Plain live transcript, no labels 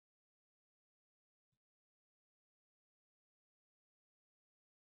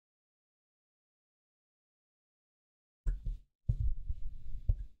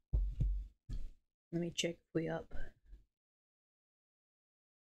Let me check if we up.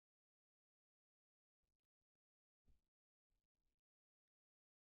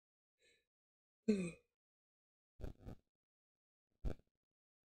 See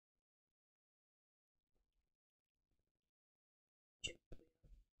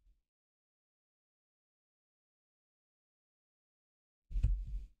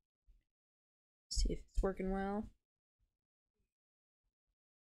if it's working well.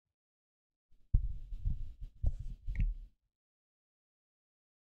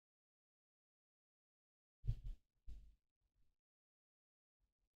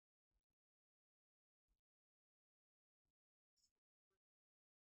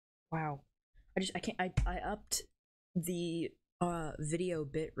 Wow. I can't I upped the video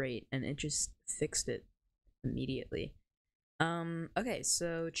bit rate and it just fixed it immediately. Okay,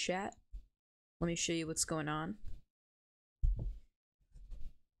 so chat, let me show you what's going on.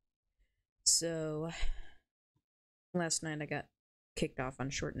 So last night I got kicked off on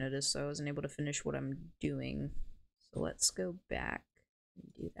short notice, so I wasn't able to finish what I'm doing. So let's go back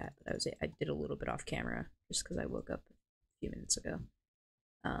and do that. But I did a little bit off camera just because I woke up a few minutes ago.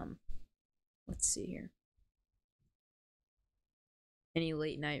 Let's see here. Any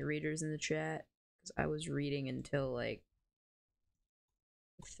late night readers in the chat? Because I was reading until like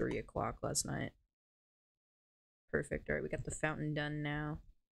 3 o'clock last night. Perfect. Alright, we got the fountain done now.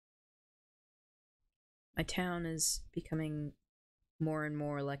 My town is becoming more and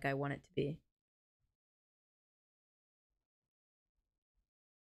more like I want it to be.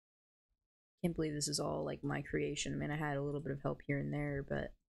 Can't believe this is all like my creation. I mean, I had a little bit of help here and there,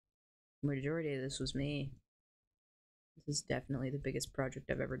 but the majority of this was me. This is definitely the biggest project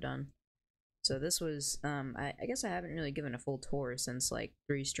I've ever done. So this was, I guess I haven't really given a full tour since like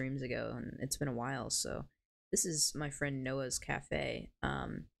 3 streams ago, and it's been a while, so this is my friend Noah's cafe,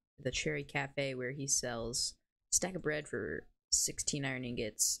 the Cherry Cafe, where he sells a stack of bread for 16 iron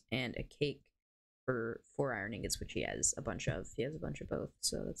ingots and a cake for 4 iron ingots, which he has a bunch of. He has a bunch of both,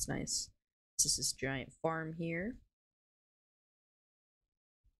 so that's nice. This is this giant farm here.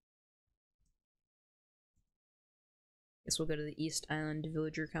 Guess we'll go to the East Island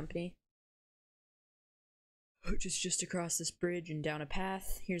Villager Company, which is just across this bridge and down a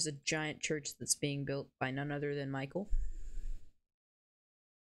path. Here's a giant church that's being built by none other than Michael.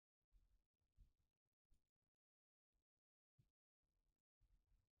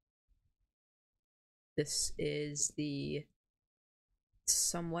 This is the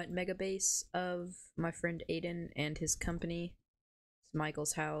somewhat mega base of my friend Aiden and his company. It's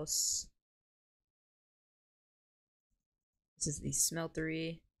Michael's house. This is the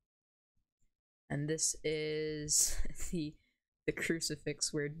smeltery. And this is the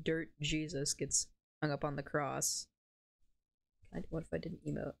crucifix where Dirt Jesus gets hung up on the cross. What if I didn't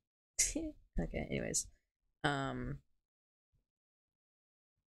emote? Okay, anyways.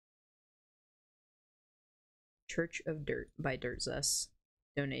 Church of Dirt by Dirtzus.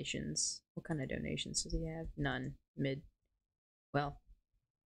 Donations. What kind of donations does he have? None. Mid. Well,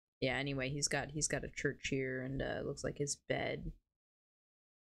 yeah, anyway, he's got a church here, and looks like his bed.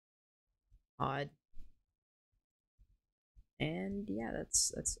 Odd. And yeah,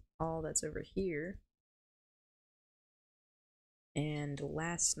 that's all that's over here. And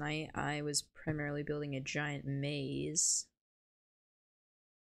last night I was primarily building a giant maze.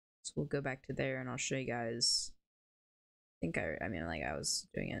 So we'll go back to there and I'll show you guys. I mean, like, I was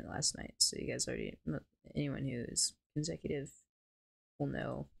doing it last night, so you guys already, anyone who is consecutive will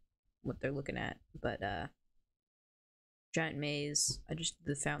know what they're looking at. But giant maze. I just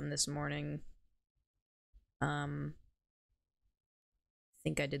did the fountain this morning. I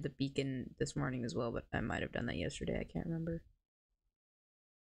think I did the beacon this morning as well, but I might have done that yesterday. I can't remember.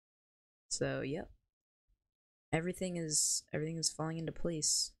 So yep, everything is falling into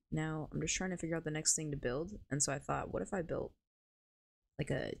place. Now I'm just trying to figure out the next thing to build, and so I thought, what if I built like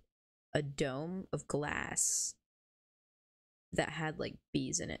a dome of glass that had like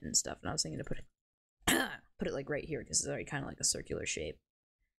bees in it and stuff, and I was thinking to put it put it like right here because it's already kind of like a circular shape.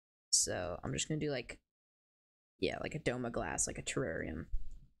 So I'm just gonna do like, yeah, like a dome of glass, like a terrarium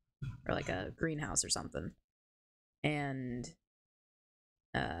or like a greenhouse or something, and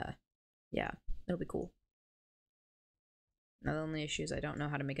yeah, it'll be cool. Now the only issue is I don't know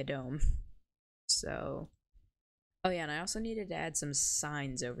how to make a dome. So, oh yeah, and I also needed to add some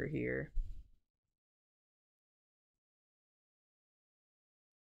signs over here.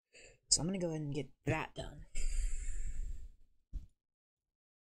 So I'm gonna go ahead and get that done.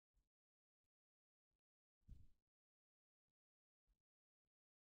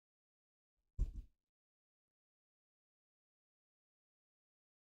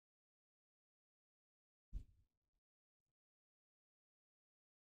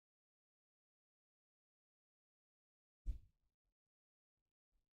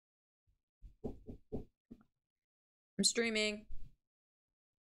 I'm streaming.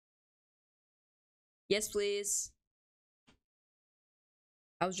 Yes, please.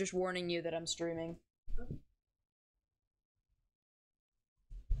 I was just warning you that I'm streaming.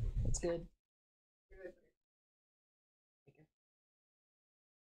 That's good.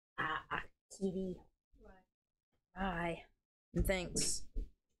 Kitty. Why? Hi. And thanks.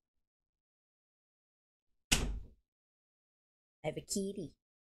 I have a kitty.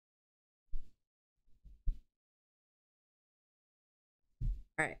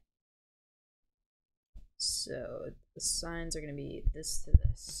 Alright. So, the signs are gonna be this to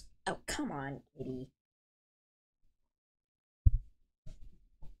this. Oh, come on, kitty.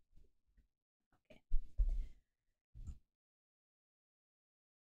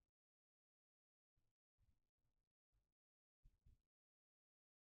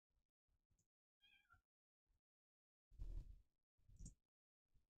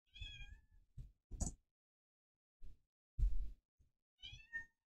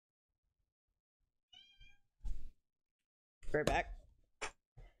 Right back.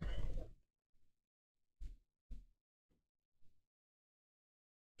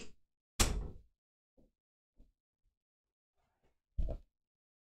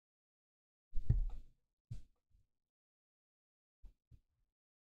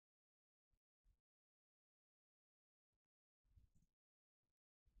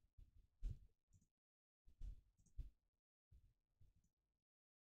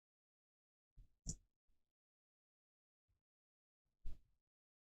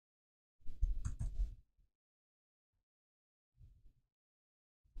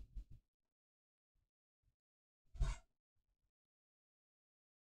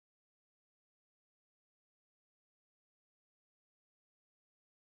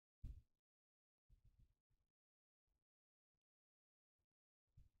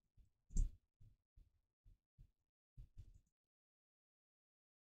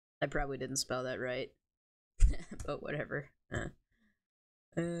 I probably didn't spell that right. But whatever.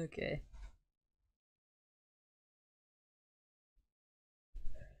 Okay.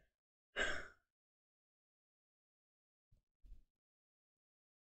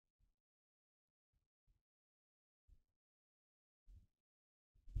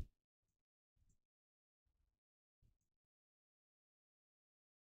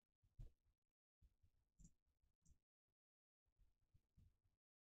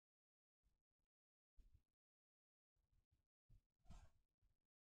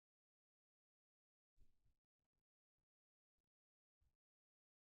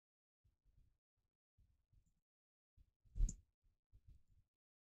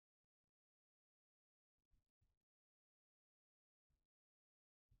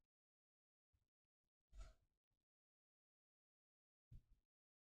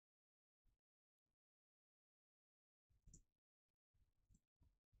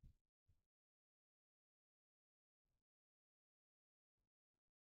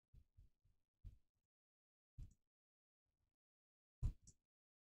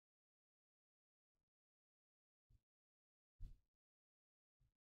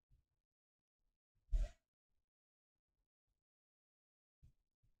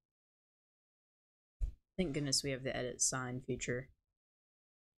 Thank goodness we have the edit sign feature.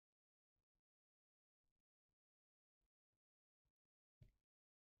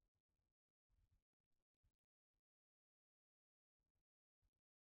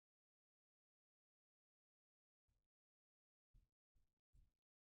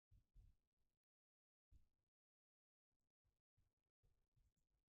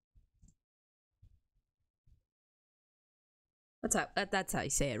 That's how you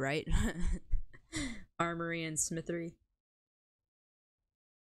say it, right? Armory and smithery.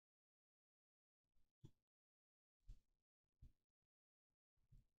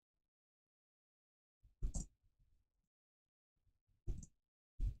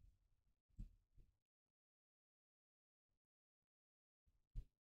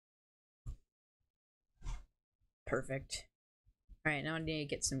 Perfect. Alright, now I need to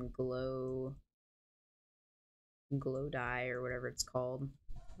get some glow dye or whatever it's called.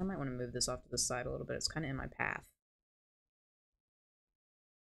 I might want to move this off to the side a little bit. It's kind of in my path.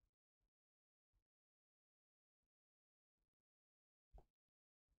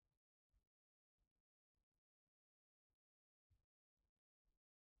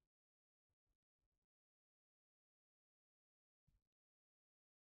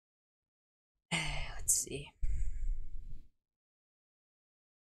 Let's see.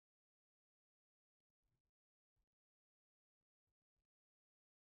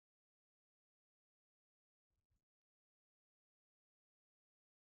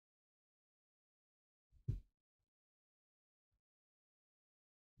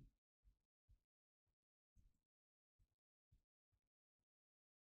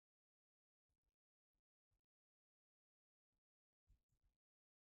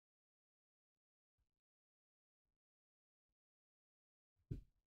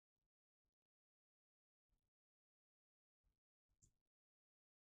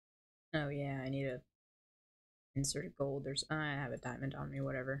 Oh yeah, I need to insert a gold or I have a diamond on me,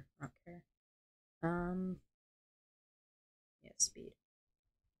 whatever. I don't care. Yeah, speed.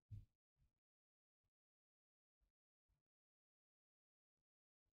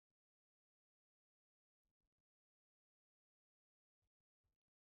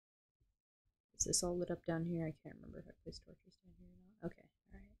 Is this all lit up down here? I can't remember if I placed torches down here or not. Okay,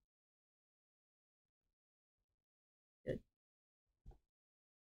 alright. Good.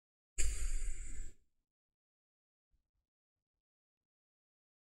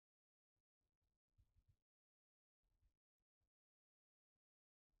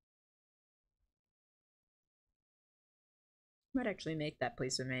 Might actually make that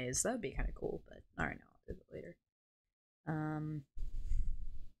place a maze. That would be kind of cool, but alright, no, I'll do it later.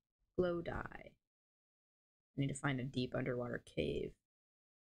 Glow dye. I need to find a deep underwater cave.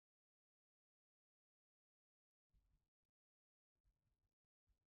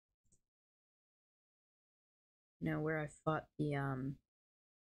 You know, where I fought the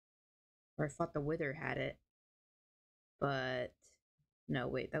Wither had it. But no,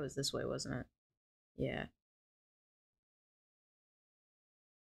 wait, that was this way, wasn't it? Yeah.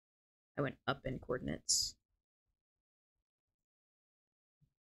 I went up in coordinates.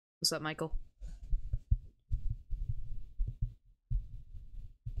 What's up, Michael?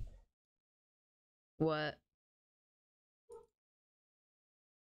 What?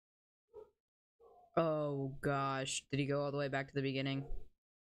 Oh gosh, did he go all the way back to the beginning?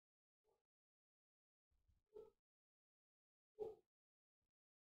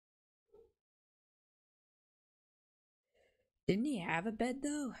 Didn't he have a bed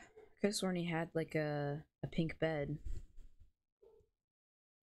though? I could have sworn he had like a pink bed.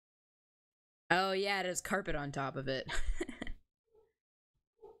 Oh yeah, it has carpet on top of it.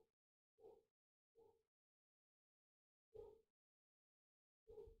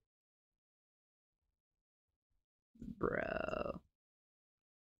 Bro.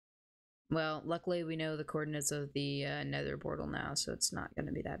 Well, luckily we know the coordinates of the nether portal now, so it's not going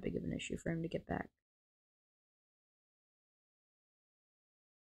to be that big of an issue for him to get back.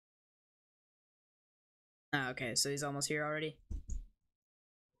 Oh, okay, so he's almost here already?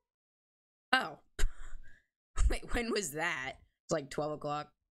 Oh. Wait, when was that? It's like 12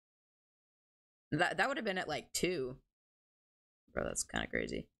 o'clock. That would have been at like 2. Bro, that's kind of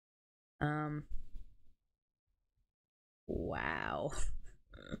crazy. Wow.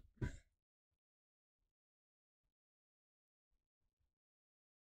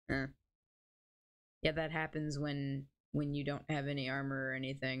 Yeah, that happens when you don't have any armor or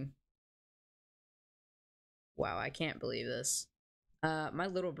anything. Wow, I can't believe this. My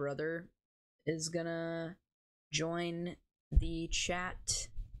little brother is gonna join the chat.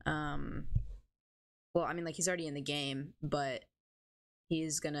 Well, I mean, like he's already in the game, but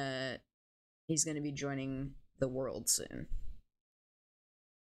he's gonna be joining the world soon.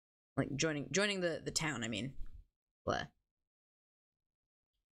 Like joining the town. I mean, blah.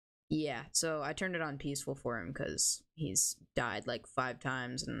 Yeah, so I turned it on peaceful for him because he's died like 5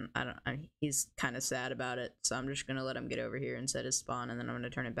 times, and he's kind of sad about it. So I'm just gonna let him get over here and set his spawn, and then I'm gonna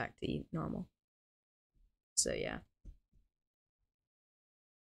turn it back to normal. So yeah.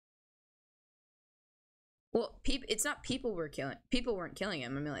 Well, it's not people were killing. People weren't killing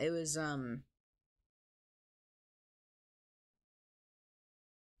him. I mean, it was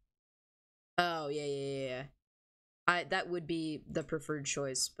Oh yeah. That would be the preferred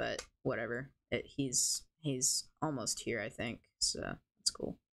choice, but whatever. He's almost here, I think. So that's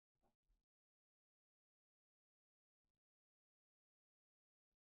cool.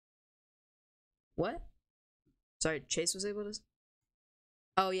 What? Sorry, Chase was able to.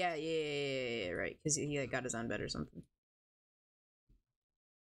 Oh yeah, right. Because he like, got his own bed or something.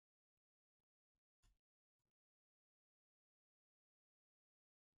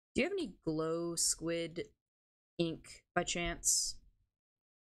 Do you have any glow squid ink by chance?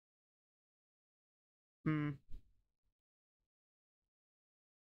 Hmm.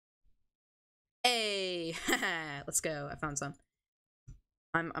 Hey, let's go. I found some.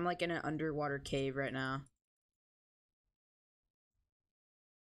 I'm like in an underwater cave right now.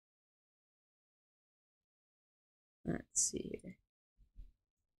 Let's see here.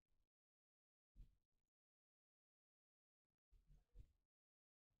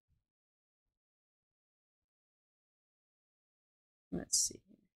 Let's see.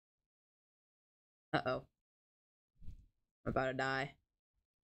 Uh-oh. I'm about to die.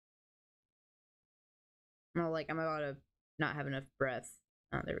 I'm about to not have enough breath.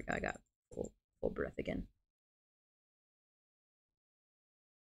 Oh, there we go. I got full breath again.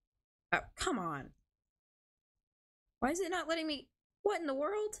 Oh, come on. Why is it not letting me? What in the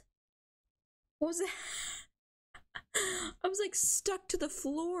world? What was that? I was like stuck to the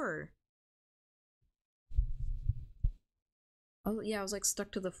floor. Oh yeah, I was like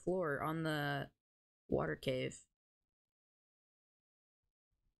stuck to the floor on the water cave.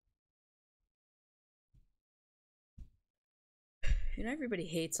 You know, everybody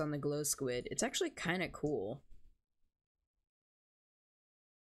hates on the glow squid. It's actually kind of cool.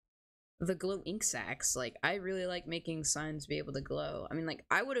 The glow ink sacs, like, I really like making signs be able to glow. I mean, like,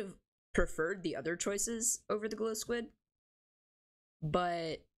 I would have preferred the other choices over the glow squid,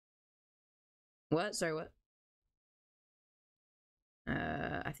 but what? Sorry, what?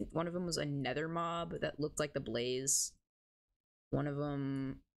 I think one of them was a nether mob that looked like the blaze. One of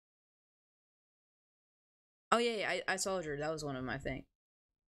them. Oh yeah, I saw her. That was one of them, I think.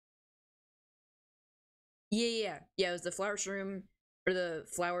 Yeah. It was the flower shroom or the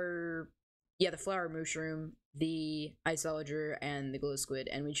flower. Yeah, the flower mushroom, the isolager, and the glow squid,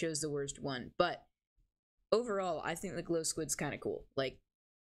 and we chose the worst one. But overall, I think the glow squid's kind of cool. Like,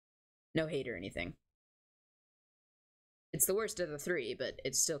 no hate or anything. It's the worst of the three, but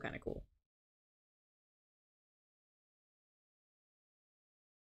it's still kind of cool.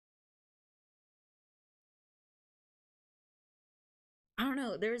 I don't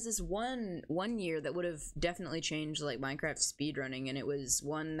know. There was this one year that would have definitely changed like Minecraft speedrunning, and it was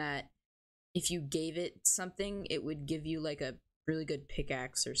one that if you gave it something, it would give you like a really good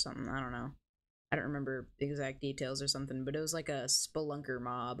pickaxe or something. I don't know. I don't remember the exact details or something, but it was like a spelunker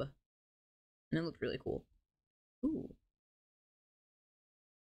mob, and it looked really cool. Ooh.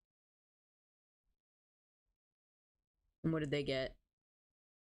 And what did they get?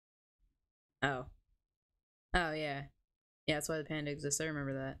 Oh. Oh yeah. Yeah, that's why the panda exists. I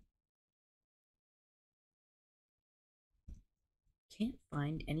remember that. Can't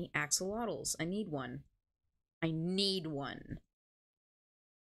find any axolotls. I need one. I need one.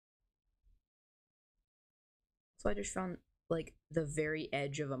 So I just found like the very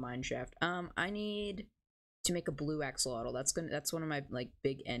edge of a mine shaft. I need to make a blue axolotl. That's one of my like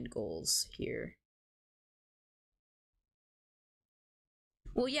big end goals here.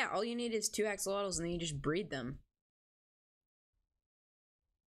 Well, yeah, all you need is 2 axolotls and then you just breed them.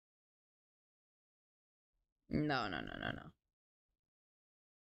 No.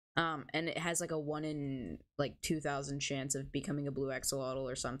 And it has like a 1 in like 2,000 chance of becoming a blue axolotl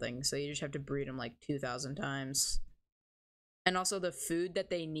or something. So you just have to breed them like 2,000 times. And also the food that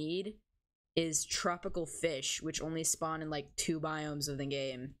they need is tropical fish, which only spawn in like 2 biomes of the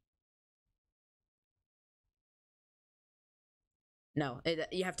game. No,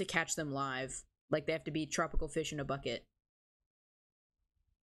 you have to catch them live. Like they have to be tropical fish in a bucket.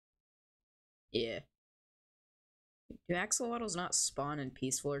 Yeah. Do axolotls not spawn in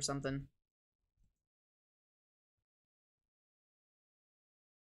peaceful or something?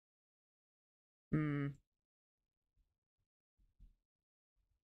 Hmm.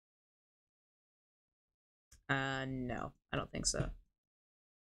 No, I don't think so.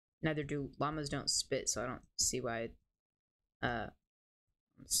 Neither do llamas. Don't spit, so I don't see why. I'm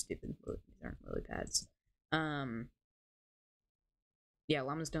stupid. These aren't lily pads. Um. Yeah,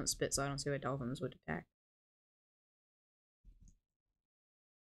 llamas don't spit, so I don't see why dolphins would attack.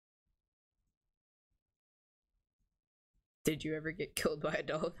 Did you ever get killed by a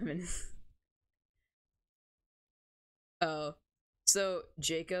dolphin? Oh. So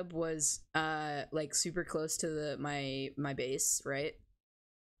Jacob was like super close to my base, right?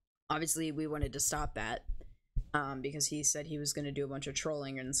 Obviously we wanted to stop that. Because he said he was gonna do a bunch of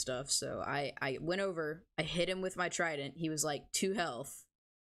trolling and stuff. So I went over, I hit him with my trident. He was like 2 health.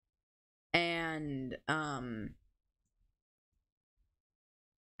 And I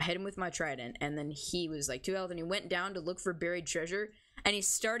hit him with my trident, and then he was like 2 health, and he went down to look for buried treasure, and he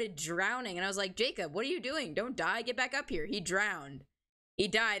started drowning. And I was like, Jacob, what are you doing? Don't die. Get back up here. He drowned. He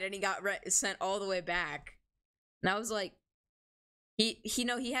died, and he got sent all the way back. And I was like, he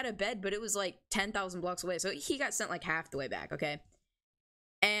had a bed, but it was like 10,000 blocks away, so he got sent like half the way back. Okay,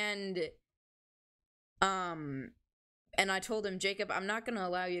 and and I told him, Jacob, I'm not gonna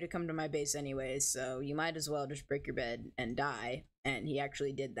allow you to come to my base anyways, so you might as well just break your bed and die. And he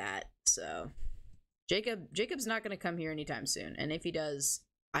actually did that. So Jacob's not gonna come here anytime soon. And if he does,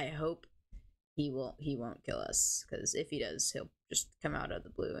 I hope he won't kill us. Because if he does, he'll just come out of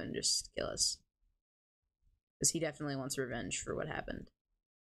the blue and just kill us. Because he definitely wants revenge for what happened.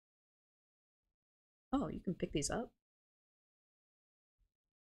 Oh, you can pick these up?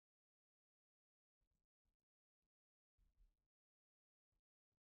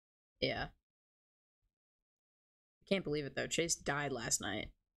 Yeah. I can't believe it though. Chase died last night.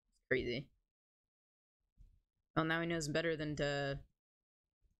 It's crazy. Well, now he knows better than to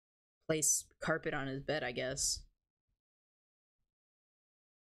place carpet on his bed, I guess.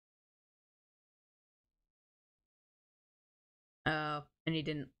 Oh, and he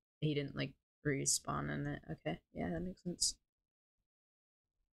didn't like respawn in it. Okay, yeah, that makes sense.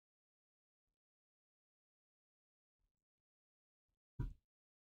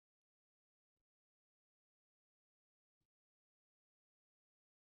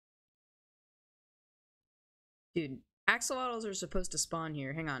 Dude, axolotls are supposed to spawn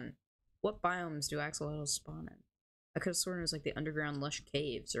here. Hang on. What biomes do axolotls spawn in? I could have sworn it was like the underground lush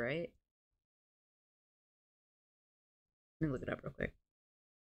caves, right? Let me look it up real quick.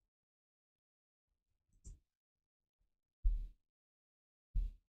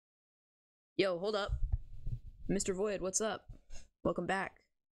 Yo, hold up. Mr. Void, what's up? Welcome back.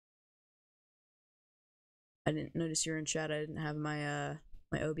 I didn't notice you were in chat. I didn't have my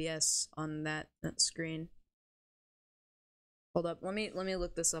my OBS on that screen. Hold up. Let me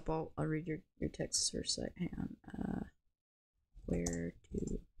look this up. I'll read your texts for a sec. Hang on. Where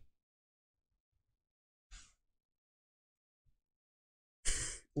to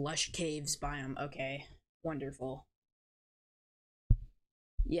Lush Caves biome. Okay. Wonderful.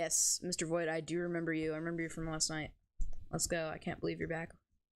 Yes, Mr. Void, I do remember you. I remember you from last night. Let's go. I can't believe you're back.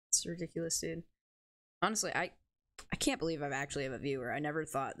 It's ridiculous, dude. Honestly, I can't believe I've actually have a viewer. I never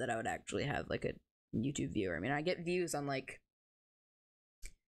thought that I would actually have like a YouTube viewer. I mean, I get views on like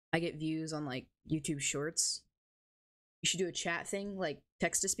YouTube Shorts. You should do a chat thing, like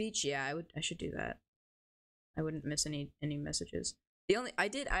text to speech. Yeah, I should do that. I wouldn't miss any messages. I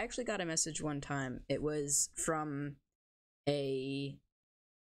actually got a message one time. It was from a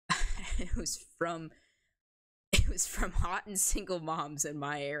it was from hot and single moms in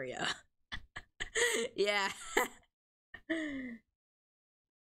my area. Yeah.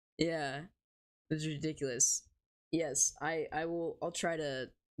 Yeah. It was ridiculous. Yes, I'll try to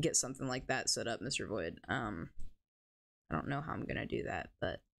get something like that set up, Mr. Void. I don't know how I'm gonna do that,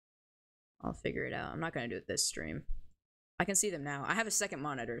 but I'll figure it out. I'm not gonna do it this stream. I can see them now. I have a second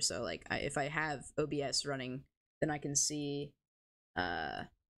monitor, so like if I have OBS running, then I can see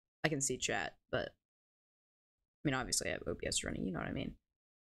chat, but I mean obviously I have OBS running, you know what I mean.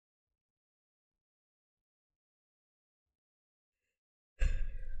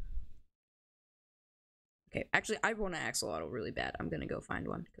 Okay, actually I want an axolotl really bad. I'm gonna go find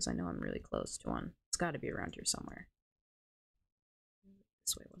one because I know I'm really close to one. It's gotta be around here somewhere.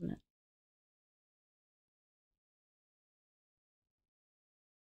 This way, wasn't it?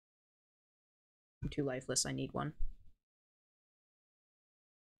 I'm too lifeless, I need one.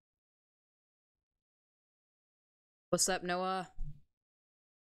 What's up, Noah?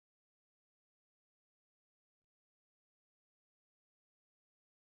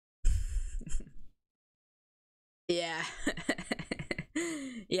 Yeah.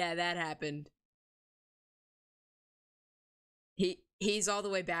 Yeah, that happened. He's all the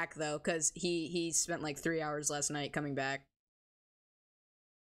way back though, cause he spent like 3 hours last night coming back.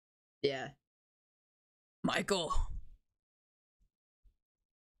 Yeah. Michael.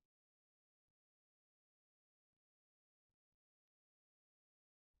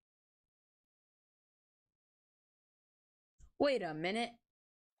 Wait a minute.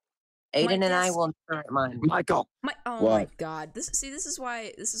 Aiden and I will start mine. Michael. Oh my god. This is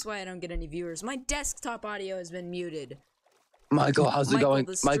why I don't get any viewers. My desktop audio has been muted. Michael, how's it going?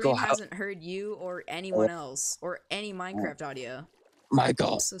 The stream hasn't heard you or anyone else or any Minecraft audio.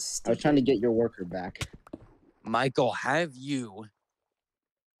 Michael, So I was trying to get your worker back. Michael, have you?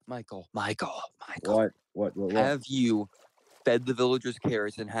 Michael. What? Have you fed the villagers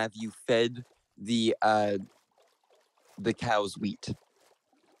carrots and have you fed the cows wheat?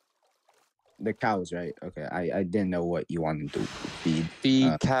 The cows, right? Okay, I didn't know what you wanted to feed.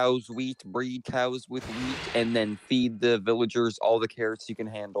 Feed cows wheat, breed cows with wheat, and then feed the villagers all the carrots you can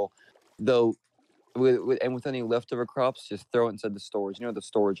handle. Though, with any leftover crops, just throw it inside the storage. You know what the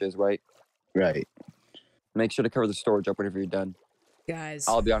storage is, right? Right. Make sure to cover the storage up whenever you're done. Guys.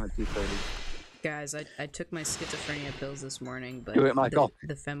 I'll be on at 2:30. Guys, I took my schizophrenia pills this morning, but Do it, Michael.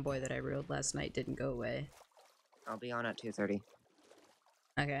 the femboy that I rode last night didn't go away. I'll be on at 2:30.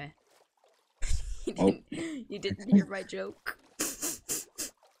 Okay. You didn't hear my joke.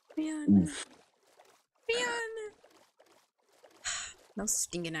 Man. No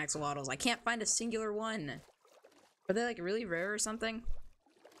stinking axolotls. I can't find a singular one. Are they like really rare or something?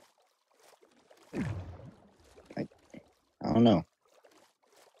 I don't know.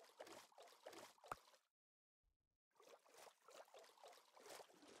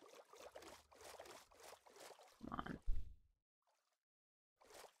 Come on.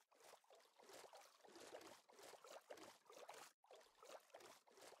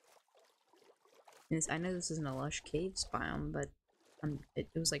 I know this isn't a lush caves biome, but it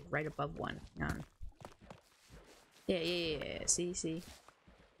was like right above one. Hang on. Yeah. See?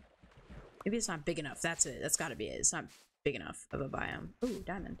 Maybe it's not big enough. That's it. That's gotta be it. It's not big enough of a biome. Ooh,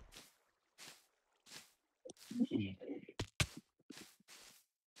 diamond.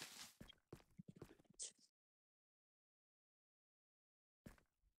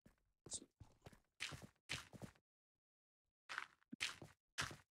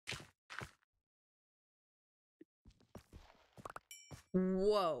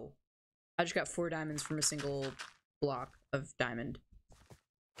 Whoa. I just got 4 diamonds from a single block of diamond.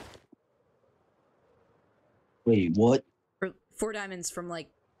 Wait, what? Or 4 diamonds from like...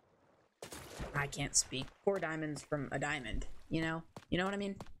 I can't speak. 4 diamonds from a diamond. You know? You know what I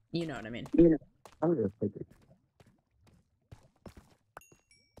mean? You know what I mean. Yeah. I'm gonna pick it.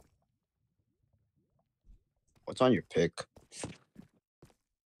 What's on your pick?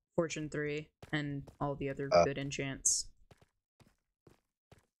 Fortune 3 and all the other good enchants.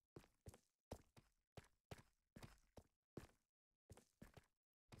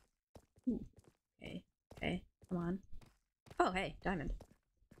 Ooh. Okay, come on. Oh, hey, diamond.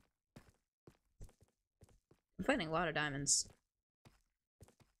 I'm finding a lot of diamonds.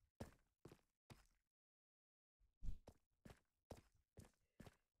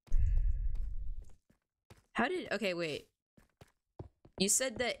 How did... Okay, wait. You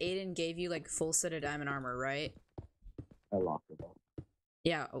said that Aiden gave you, like, full set of diamond armor, right? I locked it up.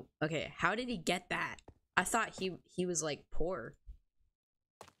 Yeah, oh, okay. How did he get that? I thought he was, like, poor.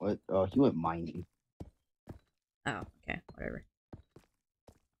 What? Oh, he went mining. Oh, okay, whatever.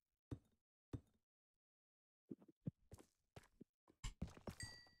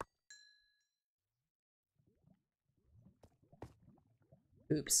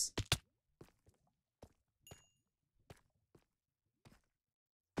 Oops.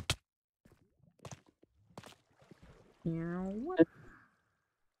 You know what?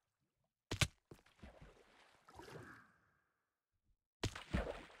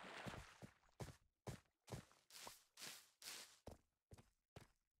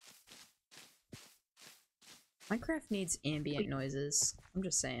 Minecraft needs ambient noises. I'm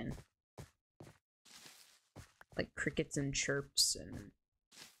just saying. Like crickets and chirps and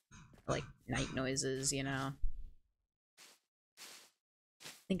like night noises, you know?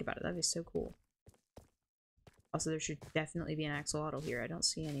 Think about it, that'd be so cool. Also, there should definitely be an axolotl here. I don't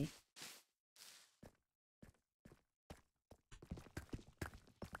see any.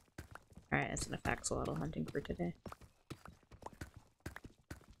 Alright, that's enough axolotl hunting for today.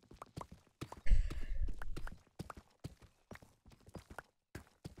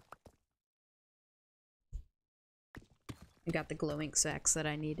 I got the glowing sacks that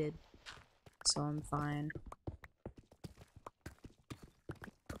I needed, so I'm fine.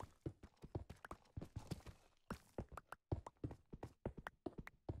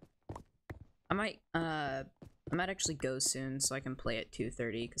 I might actually go soon so I can play at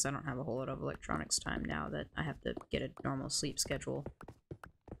 2:30 because I don't have a whole lot of electronics time now that I have to get a normal sleep schedule.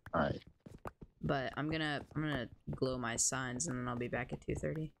 Alright. But I'm gonna glow my signs and then I'll be back at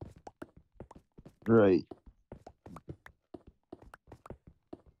 2:30. Right.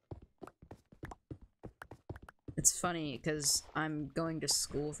 It's funny because I'm going to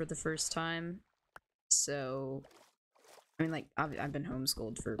school for the first time, so I mean, like I've been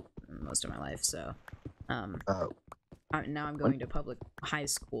homeschooled for most of my life, so now I'm going to public high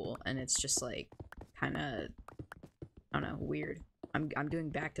school, and it's just like kind of, I don't know, weird. I'm doing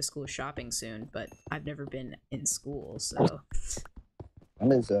back to school shopping soon, but I've never been in school, so When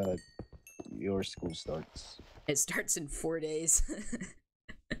does your school starts? it starts in 4 days.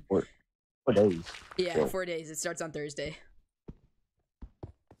 4 days. Yeah, So, 4 days. It starts on Thursday.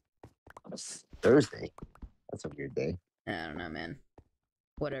 it's Thursday. That's a weird day. I don't know, man.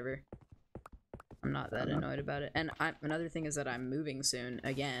 Whatever. I'm not that annoyed about it. And another thing is that I'm moving soon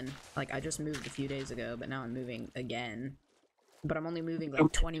again. Like I just moved a few days ago, but now I'm moving again. But I'm only moving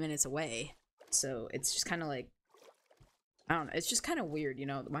like 20 minutes away. So it's just kind of like, I don't know. It's just kind of weird, you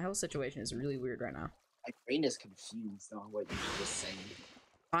know? My whole situation is really weird right now. My brain is confused on what you were just saying.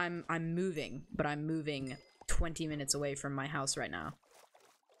 I'm moving, but I'm moving 20 minutes away from my house right now.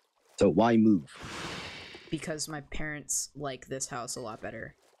 So why move? Because my parents like this house a lot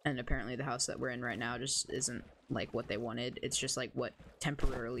better. And apparently the house that we're in right now just isn't like what they wanted. It's just like what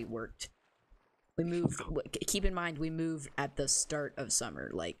temporarily worked. We moved, keep in mind, we moved at the start of summer,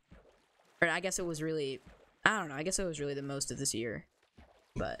 like, or I guess it was really, I don't know, I guess it was really the most of this year.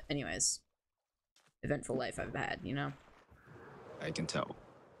 But anyways, eventful life I've had, you know? I can tell.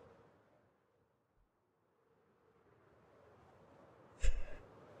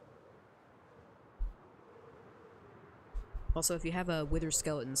 Also, if you have a wither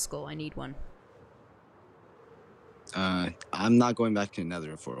skeleton skull, I need one. I'm not going back to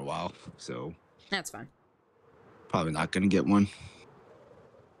Nether for a while, so That's fine. probably not gonna get one.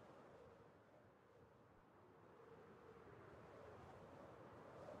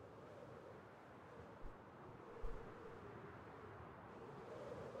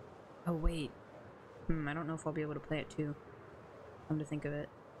 Oh wait. I don't know if I'll be able to play it too. Come to think of it.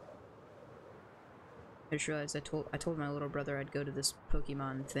 I just realized I told my little brother I'd go to this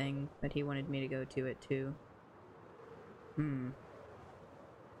Pokemon thing, but he wanted me to go to it too.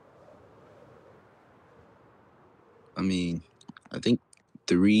 I mean, I think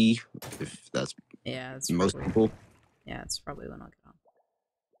 3, if that's Yeah, that's most probably people. yeah, that's probably when I'll get on.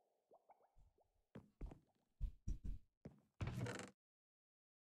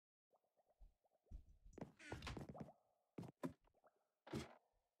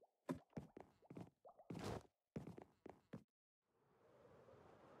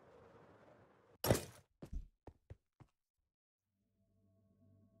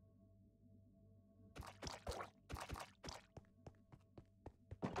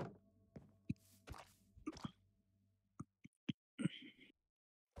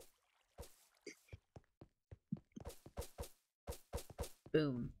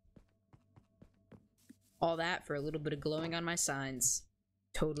 Boom. All that for a little bit of glowing on my signs.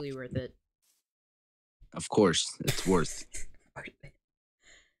 Totally worth it. Of course, it's worth.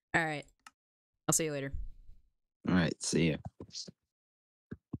 Alright. I'll see you later. All right, see ya.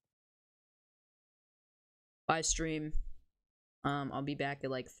 Bye, stream. I'll be back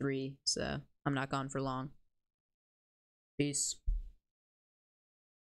at like 3, so I'm not gone for long. Peace.